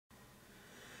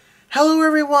Hello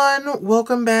everyone,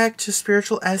 welcome back to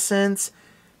Spiritual Essence.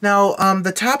 Now,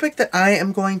 the topic that I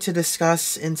am going to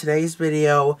discuss in today's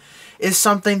video is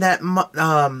something that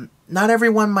not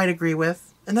everyone might agree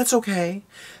with, and that's okay.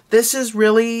 This is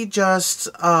really just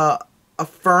a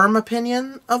firm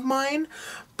opinion of mine,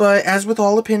 but as with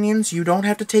all opinions, you don't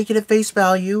have to take it at face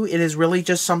value. It is really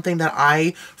just something that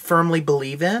I firmly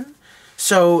believe in.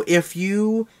 So if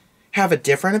you have a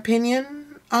different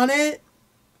opinion on it,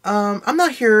 I'm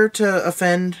not here to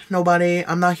offend nobody.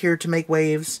 I'm not here to make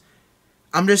waves.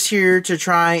 I'm just here to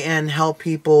try and help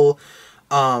people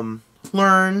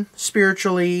learn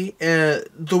spiritually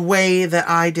the way that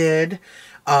I did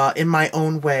in my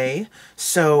own way.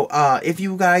 So if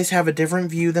you guys have a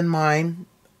different view than mine,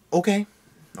 okay,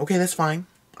 that's fine.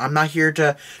 I'm not here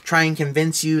to try and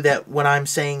convince you that what I'm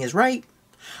saying is right.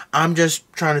 I'm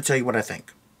just trying to tell you what I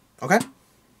think. Okay?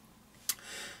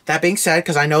 That being said,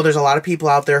 because I know there's a lot of people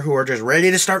out there who are just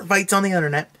ready to start fights on the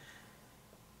internet.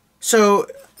 So,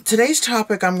 today's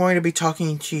topic, I'm going to be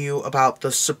talking to you about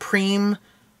the supreme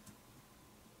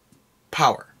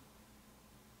power.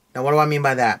 Now, what do I mean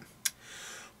by that?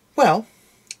 Well,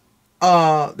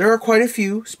 there are quite a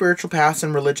few spiritual paths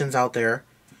and religions out there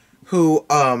who,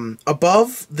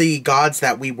 above the gods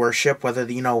that we worship, whether,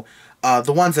 the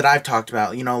ones that I've talked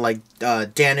about, like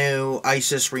Danu,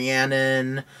 Isis,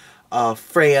 Rhiannon,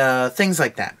 Freya, things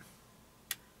like that.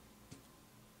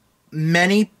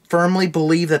 Many firmly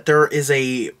believe that there is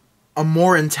a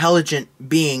more intelligent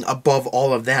being above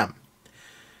all of them.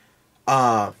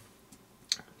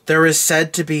 There is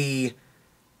said to be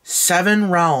 7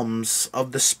 realms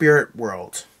of the spirit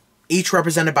world, each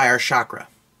represented by our chakra.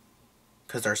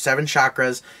 Because there are 7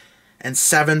 chakras and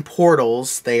 7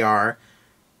 portals they are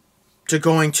to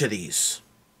going to these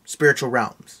spiritual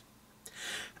realms.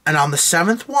 And on the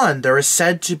 7th one, there is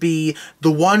said to be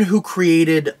the one who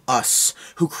created us,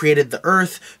 who created the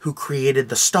earth, who created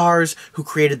the stars, who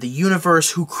created the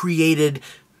universe, who created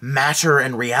matter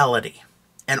and reality,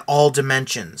 and all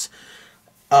dimensions.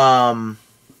 Personally,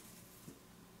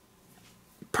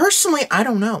 I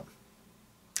don't know.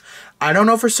 I don't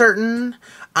know for certain.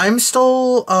 I'm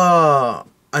still a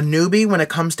newbie when it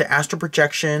comes to astral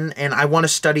projection, and I want to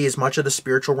study as much of the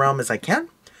spiritual realm as I can.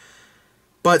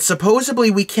 But supposedly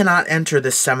we cannot enter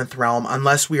this 7th realm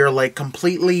unless we are like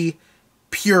completely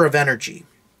pure of energy.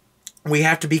 We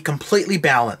have to be completely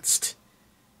balanced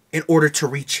in order to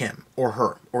reach him or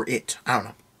her or it. I don't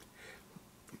know.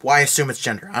 Why assume it's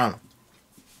gender? I don't know.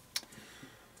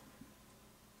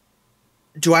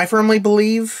 Do I firmly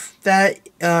believe that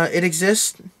it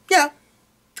exists? Yeah.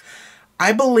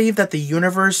 I believe that the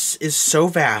universe is so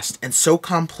vast and so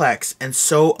complex and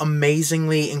so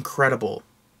amazingly incredible.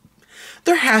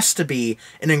 There has to be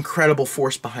an incredible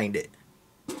force behind it.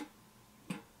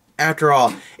 After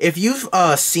all, if you've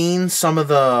seen some of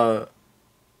the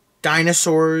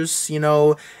dinosaurs,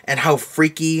 and how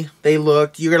freaky they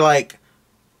looked, you're like,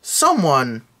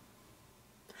 someone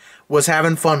was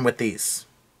having fun with these.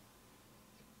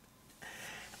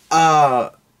 And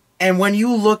when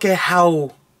you look at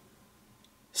how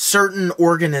certain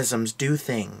organisms do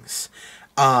things,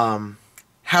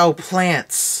 how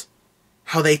plants,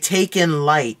 how they take in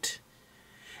light,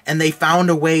 and they found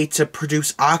a way to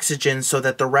produce oxygen so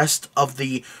that the rest of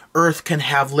the earth can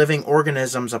have living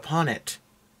organisms upon it.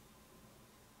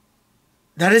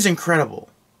 That is incredible.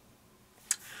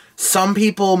 Some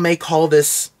people may call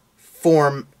this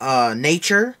form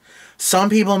nature. Some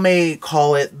people may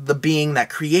call it the being that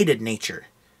created nature.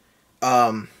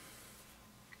 What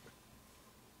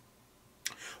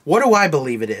do I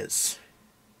believe it is?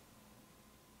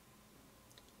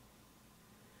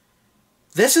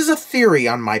 This is a theory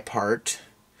on my part,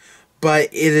 but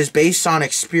it is based on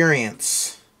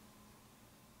experience.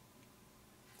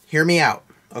 Hear me out,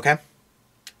 okay?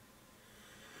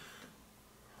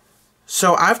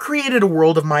 So I've created a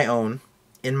world of my own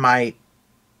in my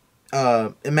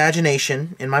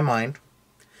imagination, in my mind.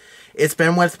 It's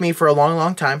been with me for a long,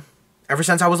 long time. Ever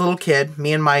since I was a little kid,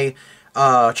 me and my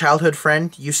childhood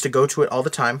friend used to go to it all the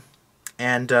time.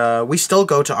 And we still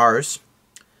go to ours,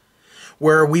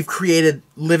 where we've created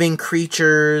living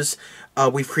creatures,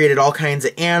 we've created all kinds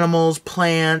of animals,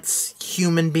 plants,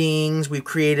 human beings, we've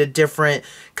created different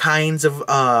kinds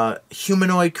of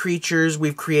humanoid creatures,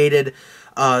 we've created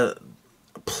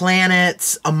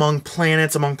planets among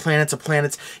planets, among planets of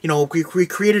planets. We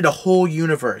created a whole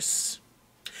universe.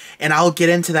 And I'll get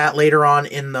into that later on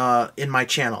in my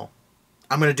channel.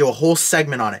 I'm going to do a whole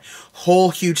segment on it,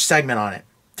 whole huge segment on it,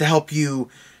 to help you,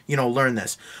 learn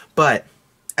this. But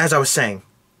as I was saying,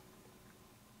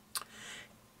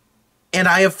 and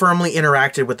I have firmly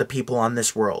interacted with the people on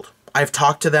this world. I've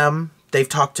talked to them They've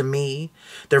talked to me.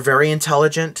 They're very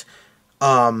intelligent.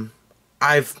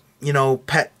 I've,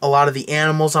 pet a lot of the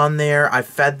animals on there. I've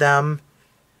fed them.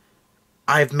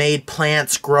 I've made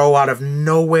plants grow out of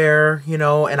nowhere,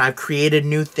 and I've created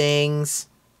new things.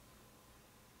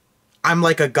 I'm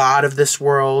like a god of this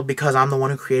world because I'm the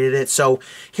one who created it. So,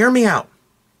 hear me out.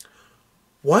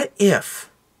 What if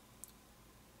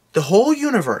the whole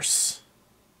universe,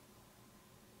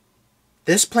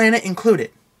 this planet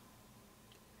included,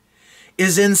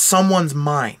 is in someone's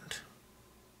mind?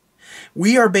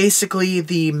 We are basically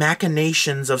the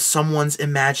machinations of someone's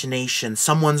imagination,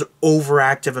 someone's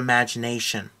overactive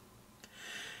imagination.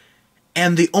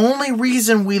 And the only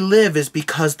reason we live is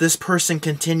because this person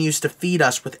continues to feed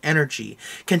us with energy,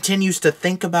 continues to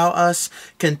think about us,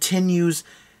 continues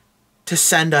to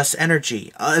send us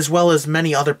energy, as well as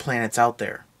many other planets out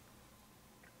there.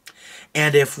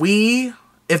 And if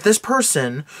this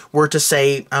person were to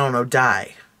say, I don't know,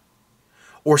 die,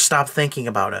 or stop thinking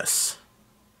about us,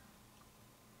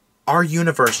 our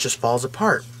universe just falls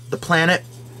apart. The planet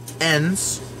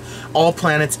ends. All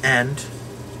planets end.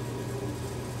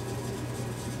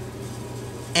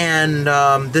 And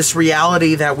this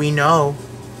reality that we know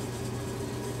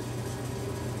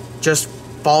just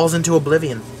falls into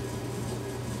oblivion.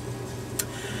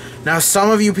 Now, some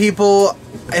of you people,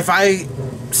 if I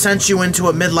sent you into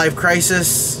a midlife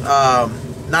crisis, not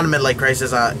a midlife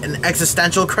crisis, an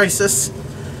existential crisis,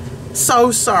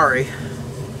 so sorry.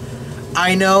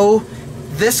 I know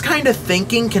this kind of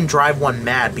thinking can drive one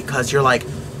mad because you're like,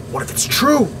 what if it's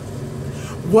true?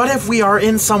 What if we are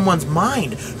in someone's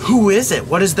mind? Who is it?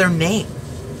 What is their name?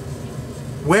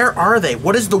 Where are they?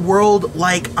 What is the world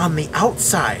like on the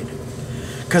outside?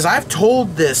 Because I've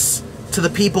told this to the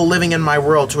people living in my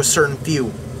world, to a certain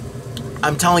few.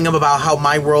 I'm telling them about how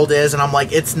my world is, and I'm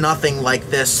like, it's nothing like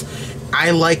this.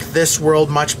 I like this world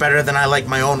much better than I like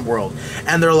my own world.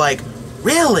 And they're like,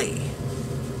 really?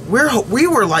 We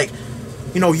were like,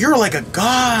 you're like a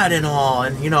god and all,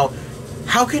 and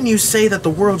how can you say that the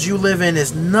world you live in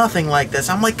is nothing like this?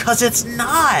 I'm like, 'cause it's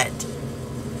not.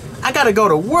 I gotta go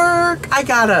to work, I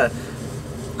gotta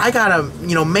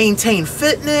maintain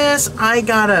fitness, I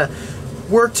gotta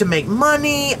work to make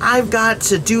money, I've got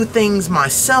to do things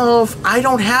myself. I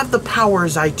don't have the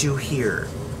powers I do here.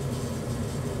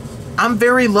 I'm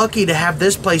very lucky to have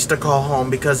this place to call home,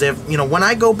 because if, when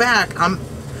I go back, I'm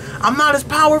not as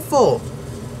powerful.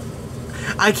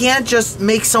 I can't just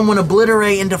make someone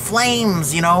obliterate into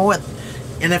flames,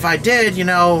 and if I did,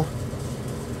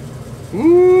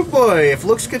 ooh boy, if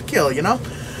looks could kill,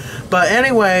 But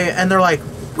anyway, and they're like,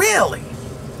 really?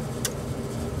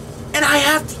 And I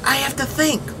have to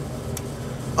think,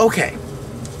 okay,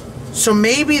 so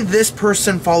maybe this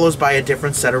person follows by a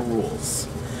different set of rules.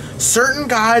 Certain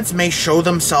gods may show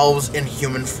themselves in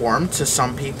human form to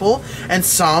some people, and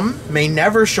some may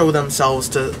never show themselves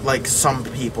to, some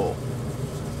people.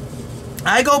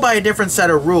 I go by a different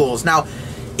set of rules. Now,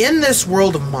 in this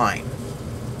world of mine,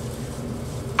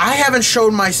 I haven't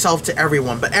shown myself to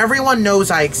everyone, but everyone knows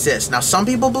I exist. Now, some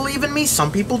people believe in me,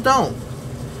 some people don't.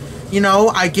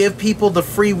 I give people the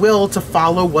free will to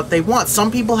follow what they want. Some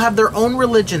people have their own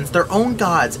religions, their own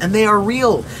gods, and they are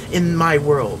real in my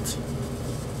world.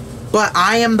 But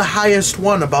I am the highest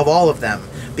one above all of them,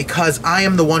 because I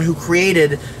am the one who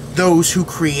created those who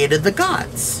created the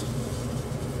gods.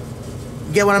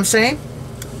 You get what I'm saying?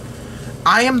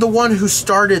 I am the one who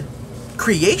started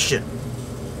creation.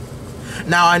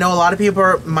 Now, I know a lot of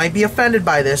people might be offended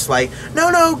by this, like,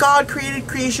 no, God created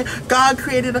creation, God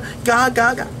created,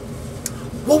 God.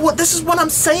 Well, this is what I'm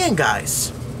saying,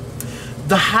 guys.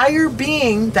 The higher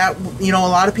being that, a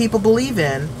lot of people believe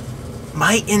in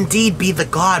might indeed be the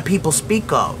God people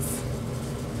speak of.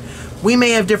 We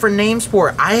may have different names for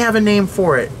it. I have a name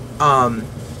for it.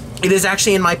 It is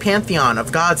actually in my pantheon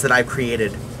of gods that I've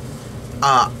created.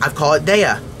 I call it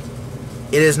Dea.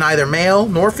 It is neither male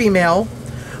nor female,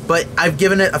 but I've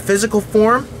given it a physical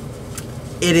form.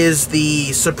 It is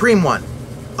the supreme one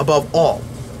above all.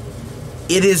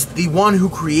 It is the one who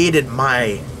created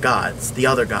my gods, the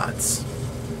other gods.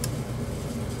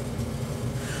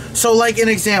 So, like an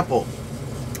example,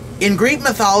 in Greek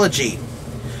mythology,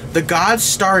 the gods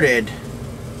started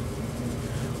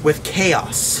with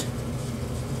chaos,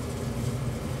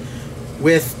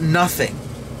 with nothing.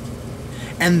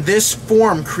 And this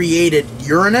form created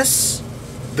Uranus,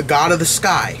 the god of the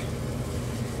sky,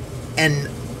 and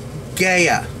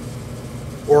Gaia,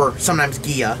 or sometimes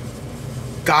Gaia,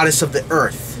 goddess of the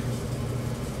earth.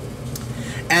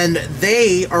 And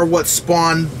they are what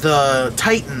spawned the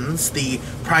Titans, the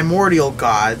primordial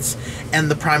gods, and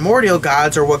the primordial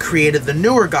gods are what created the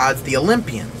newer gods, the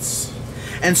Olympians.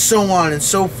 and so on and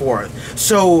so forth.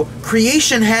 So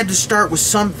creation had to start with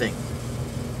something.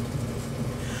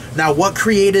 Now, what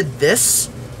created this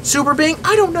super being?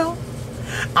 I don't know.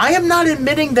 I am not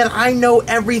admitting that I know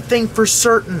everything for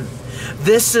certain.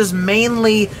 This is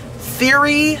mainly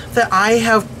theory that I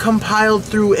have compiled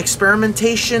through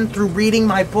experimentation, through reading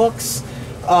my books,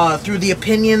 through the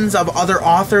opinions of other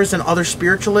authors and other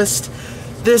spiritualists.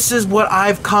 This is what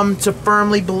I've come to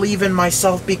firmly believe in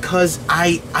myself because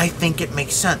I think it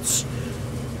makes sense.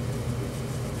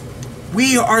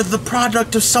 We are the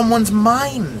product of someone's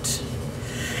mind.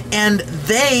 And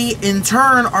they, in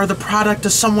turn, are the product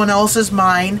of someone else's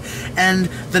mind, and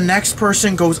the next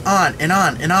person goes on and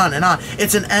on and on and on.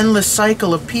 It's an endless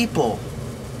cycle of people.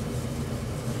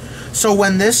 So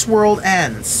when this world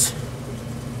ends,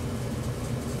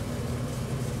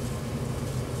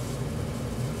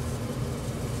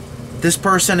 this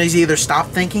person has either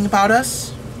stopped thinking about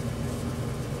us,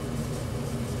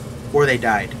 or they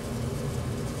died.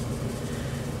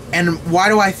 And why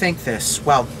do I think this?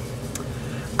 Well,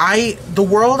 the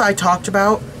world I talked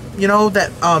about, you know,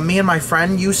 that me and my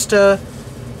friend used to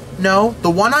know, the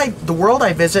world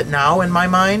I visit now in my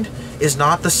mind is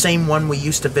not the same one we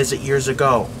used to visit years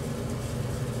ago.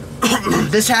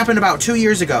 This happened about 2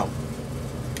 years ago.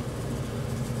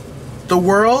 The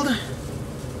world,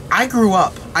 I grew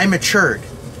up, I matured.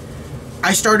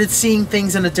 I started seeing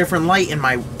things in a different light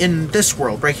in this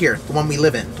world right here, the one we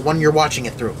live in, the one you're watching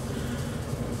it through.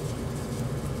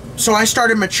 So I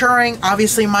started maturing.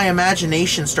 Obviously, my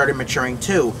imagination started maturing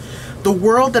too. The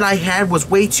world that I had was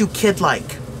way too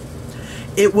kid-like.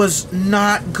 It was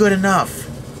not good enough.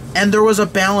 And there was a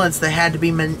balance that had to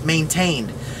be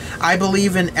maintained. I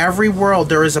believe in every world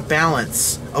there is a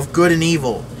balance of good and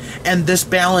evil. And this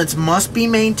balance must be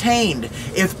maintained.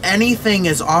 If anything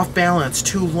is off balance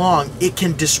too long, it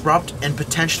can disrupt and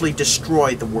potentially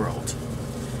destroy the world.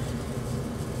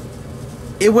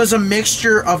 It was a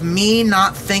mixture of me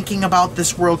not thinking about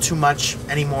this world too much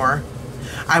anymore.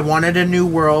 I wanted a new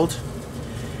world.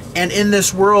 And in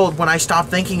this world, when I stopped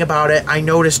thinking about it, I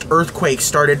noticed earthquakes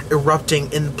started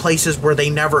erupting in places where they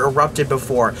never erupted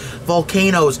before.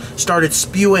 Volcanoes started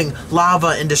spewing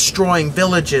lava and destroying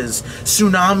villages.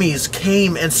 Tsunamis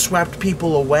came and swept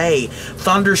people away.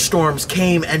 Thunderstorms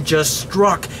came and just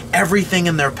struck everything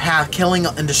in their path, killing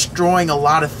and destroying a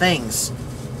lot of things.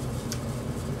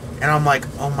 And I'm like,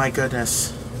 oh my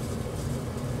goodness,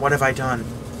 what have I done?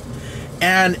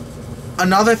 And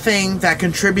another thing that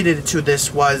contributed to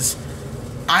this was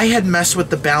I had messed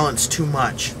with the balance too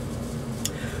much.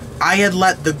 I had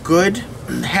let the good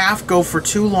half go for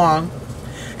too long,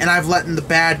 and I've let the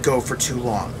bad go for too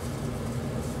long.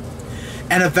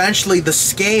 And eventually the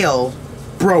scale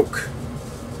broke.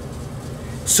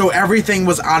 So everything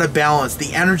was out of balance.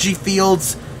 The energy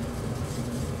fields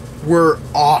were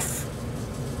off.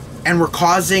 And were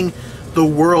causing the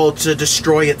world to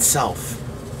destroy itself.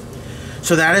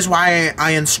 So that is why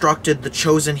I instructed the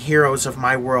chosen heroes of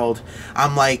my world.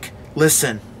 I'm like,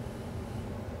 listen,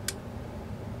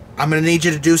 I'm going to need you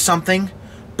to do something,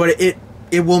 but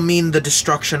it will mean the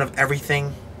destruction of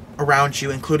everything around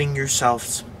you, including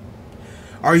yourselves.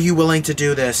 Are you willing to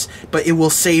do this? But it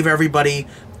will save everybody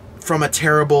from a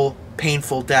terrible,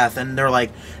 painful death. And they're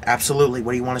like, absolutely,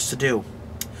 what do you want us to do?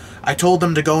 I told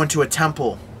them to go into a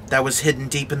temple that was hidden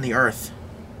deep in the earth,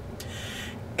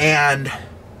 and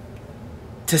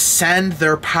to send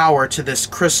their power to this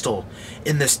crystal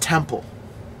in this temple.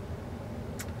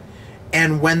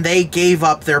 And when they gave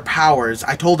up their powers,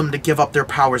 I told them to give up their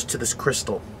powers to this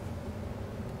crystal.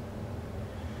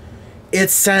 It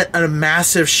sent a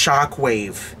massive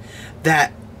shockwave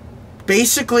that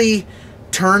basically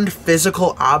turned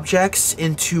physical objects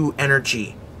into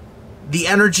energy. The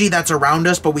energy that's around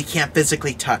us, but we can't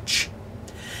physically touch.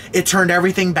 It turned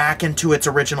everything back into its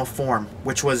original form,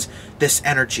 which was this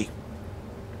energy.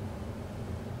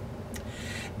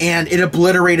 And it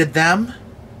obliterated them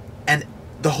and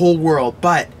the whole world.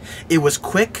 But it was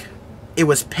quick, it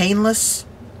was painless,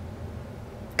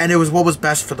 and it was what was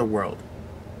best for the world.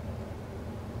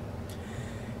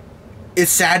 It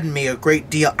saddened me a great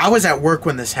deal. I was at work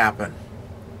when this happened.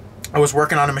 I was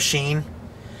working on a machine,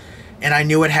 and I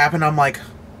knew it happened. I'm like,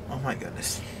 oh my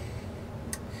goodness.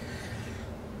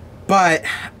 But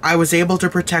I was able to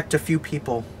protect a few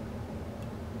people.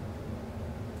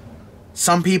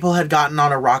 Some people had gotten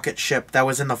on a rocket ship that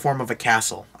was in the form of a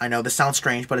castle. I know this sounds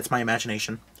strange, but it's my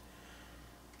imagination.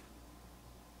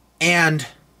 And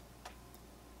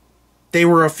they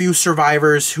were a few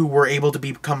survivors who were able to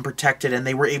become protected, and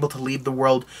they were able to leave the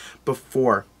world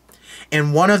before.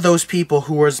 And one of those people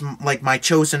who was like my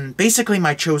chosen, basically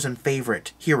my chosen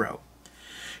favorite hero,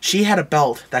 She had a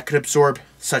belt that could absorb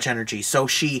such energy. So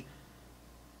she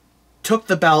took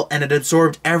the belt and it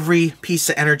absorbed every piece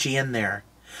of energy in there.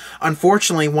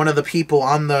 Unfortunately, one of the people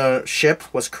on the ship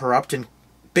was corrupt and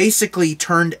basically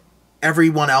turned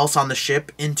everyone else on the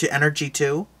ship into energy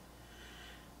too.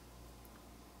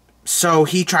 So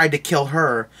he tried to kill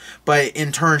her, but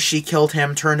in turn she killed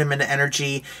him, turned him into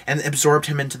energy, and absorbed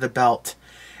him into the belt.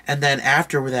 And then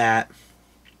after that,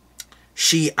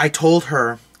 I told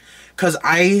her, because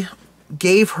I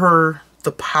gave her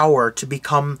the power to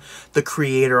become the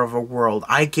creator of a world.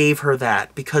 I gave her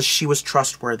that because she was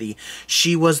trustworthy.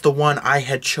 She was the one I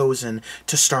had chosen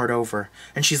to start over.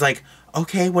 And she's like,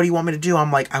 okay, what do you want me to do?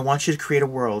 I'm like, I want you to create a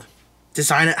world.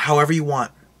 Design it however you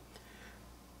want.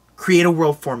 Create a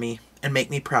world for me and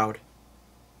make me proud.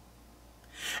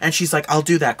 And she's like, I'll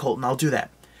do that, Colton, I'll do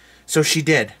that. So she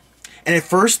did. And at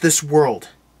first, this world,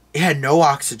 it had no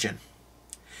oxygen.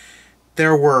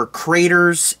 There were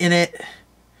craters in it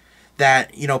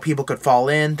that, you know, people could fall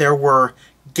in. There were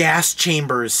gas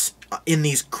chambers in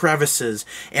these crevices.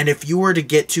 And if you were to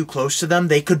get too close to them,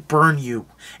 they could burn you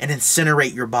and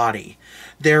incinerate your body.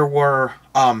 There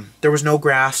was no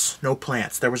grass, no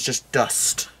plants. There was just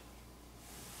dust.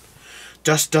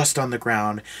 Dust on the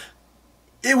ground.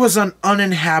 It was an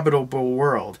uninhabitable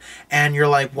world. And you're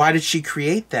like, why did she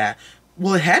create that?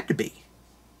 Well, it had to be.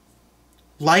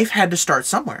 Life had to start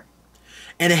somewhere.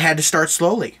 And it had to start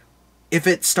slowly. If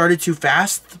it started too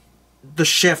fast, the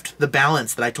shift, the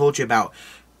balance that I told you about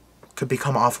could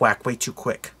become off whack way too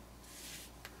quick.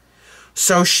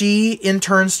 So she, in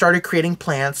turn, started creating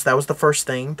plants. That was the first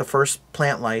thing, the first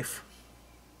plant life.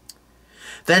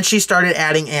 Then she started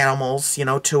adding animals, you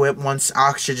know, to it once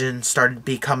oxygen started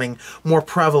becoming more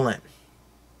prevalent.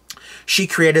 She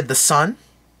created the sun,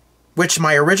 which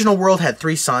my original world had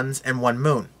 3 suns and 1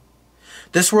 moon.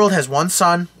 This world has 1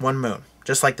 sun, 1 moon,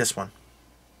 just like this one.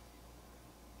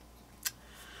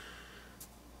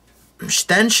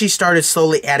 Then she started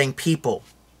slowly adding people.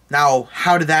 Now,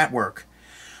 how did that work?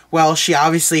 Well, she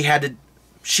obviously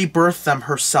she birthed them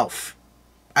herself.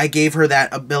 I gave her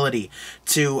that ability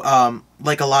to,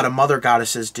 like a lot of mother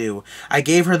goddesses do. I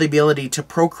gave her the ability to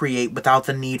procreate without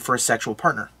the need for a sexual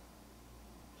partner.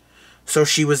 So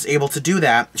she was able to do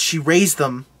that. She raised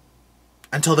them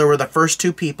until there were the first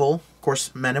 2 people, of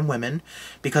course, men and women,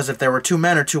 because if there were 2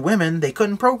 men or 2 women, they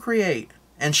couldn't procreate.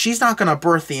 And she's not going to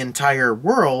birth the entire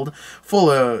world full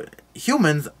of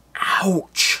humans.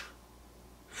 Ouch.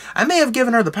 I may have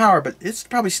given her the power, but it's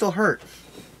probably still hurt.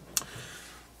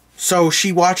 So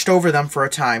she watched over them for a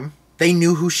time. They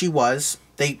knew who she was.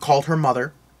 They called her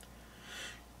mother.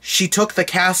 She took the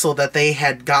castle that they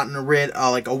had gotten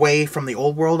away from the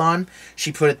old world on.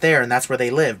 She put it there, and that's where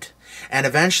they lived. And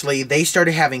eventually, they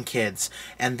started having kids,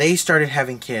 and they started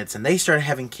having kids, and they started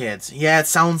having kids. Yeah, it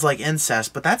sounds like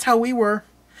incest, but that's how we were.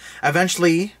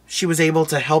 Eventually, she was able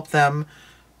to help them,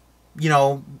 you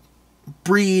know,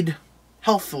 breed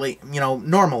healthily, you know,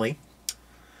 normally.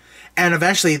 And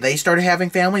eventually, they started having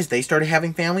families, they started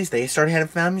having families, they started having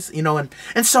families, you know,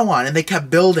 and so on. And they kept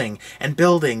building and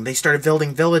building. They started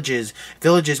building villages,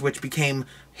 villages which became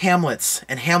hamlets,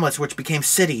 and hamlets which became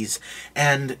cities.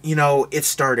 And, you know, it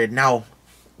started. Now,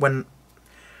 when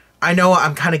I know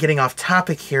I'm kind of getting off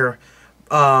topic here,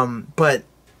 but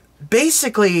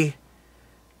basically,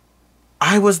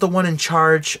 I was the one in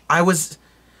charge. I wasn't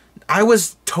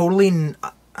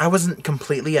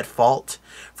completely at fault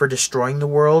for destroying the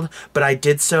world, but I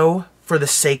did so for the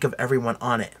sake of everyone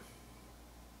on it.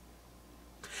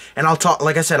 And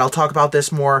like I said, I'll talk about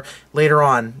this more later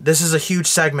on. This is a huge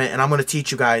segment, and I'm going to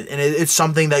teach you guys, and it's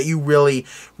something that you really,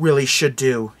 really should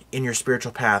do in your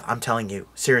spiritual path. I'm telling you,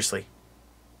 seriously.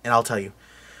 And I'll tell you.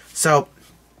 So,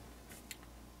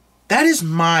 that is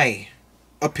my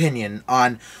opinion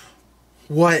on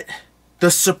what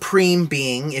the supreme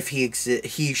being, if he,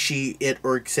 she, it,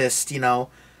 or exists, you know,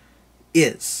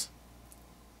 is.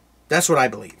 That's what I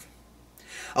believe.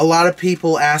 A lot of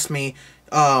people ask me,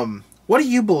 what do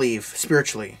you believe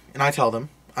spiritually? And I tell them,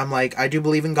 I'm like, I do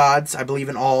believe in gods. I believe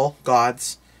in all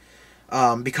gods,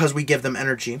 because we give them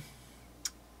energy.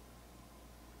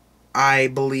 I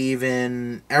believe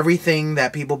in everything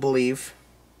that people believe,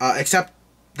 except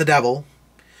the devil,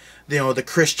 you know, the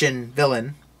Christian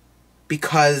villain,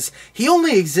 because he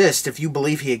only exists if you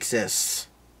believe he exists.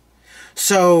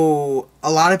 So,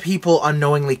 a lot of people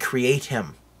unknowingly create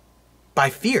him by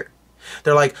fear.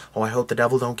 They're like, oh, I hope the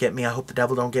devil don't get me. I hope the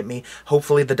devil don't get me.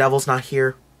 Hopefully the devil's not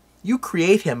here. You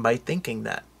create him by thinking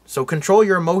that. So control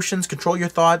your emotions, control your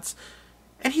thoughts,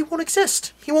 and he won't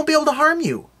exist. He won't be able to harm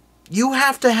you. You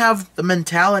have to have the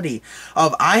mentality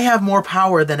of, I have more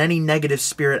power than any negative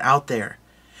spirit out there.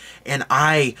 and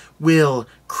I will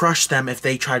crush them if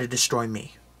they try to destroy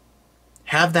me.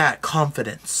 Have that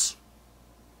confidence.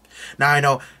 Now I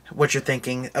know what you're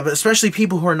thinking, especially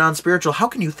people who are non-spiritual. How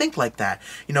can you think like that?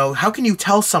 You know, how can you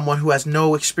tell someone who has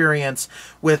no experience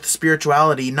with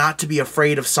spirituality not to be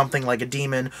afraid of something like a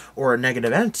demon or a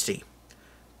negative entity?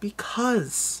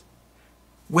 Because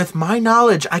with my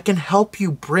knowledge, I can help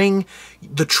you bring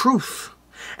the truth.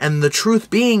 And the truth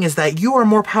being is that you are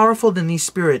more powerful than these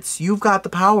spirits. You've got the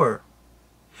power.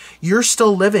 You're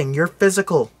still living. You're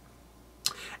physical.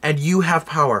 And you have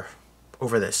power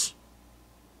over this.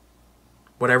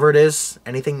 Whatever it is,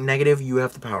 anything negative, you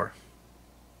have the power.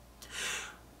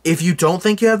 If you don't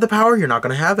think you have the power, you're not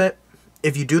going to have it.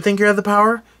 If you do think you have the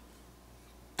power,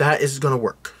 that is going to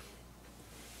work.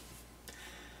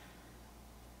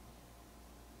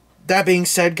 That being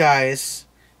said, guys,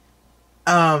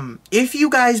 if you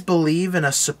guys believe in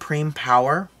a supreme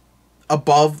power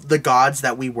above the gods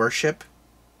that we worship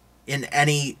in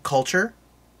any culture,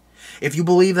 if you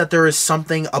believe that there is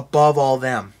something above all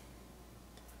them,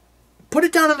 put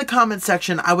it down in the comment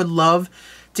section. I would love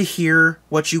to hear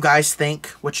what you guys think,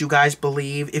 what you guys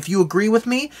believe. If you agree with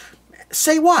me,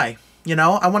 say why. You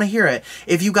know, I want to hear it.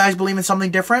 If you guys believe in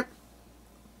something different,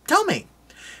 tell me.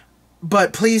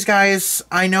 But please, guys,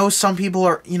 I know some people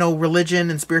are, you know, religion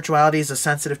and spirituality is a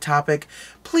sensitive topic.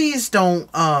 Please don't,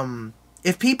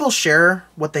 if people share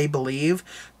what they believe,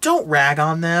 don't rag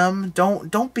on them.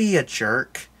 Don't be a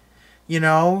jerk, you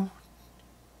know.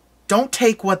 Don't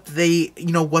take what they,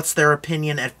 you know, what's their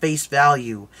opinion at face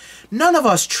value. None of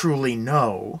us truly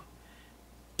know.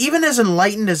 Even as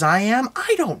enlightened as I am,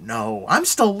 I don't know. I'm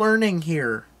still learning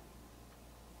here.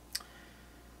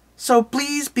 So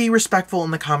please be respectful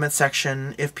in the comment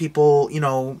section if people, you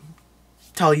know,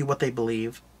 tell you what they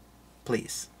believe.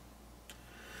 Please.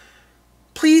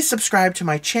 Please subscribe to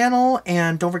my channel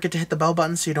and don't forget to hit the bell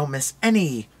button so you don't miss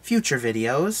any future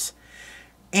videos.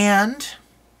 And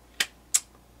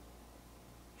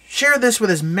share this with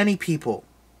as many people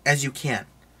as you can.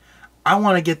 I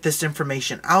want to get this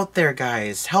information out there,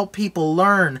 guys. Help people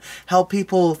learn. Help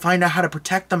people find out how to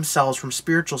protect themselves from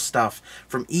spiritual stuff,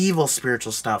 from evil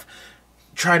spiritual stuff.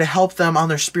 Try to help them on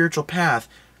their spiritual path.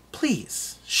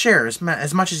 Please, share as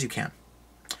much as you can.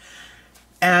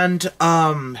 And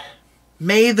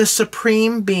may the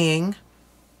Supreme Being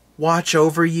watch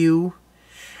over you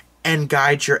and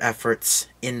guide your efforts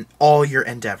in all your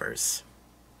endeavors.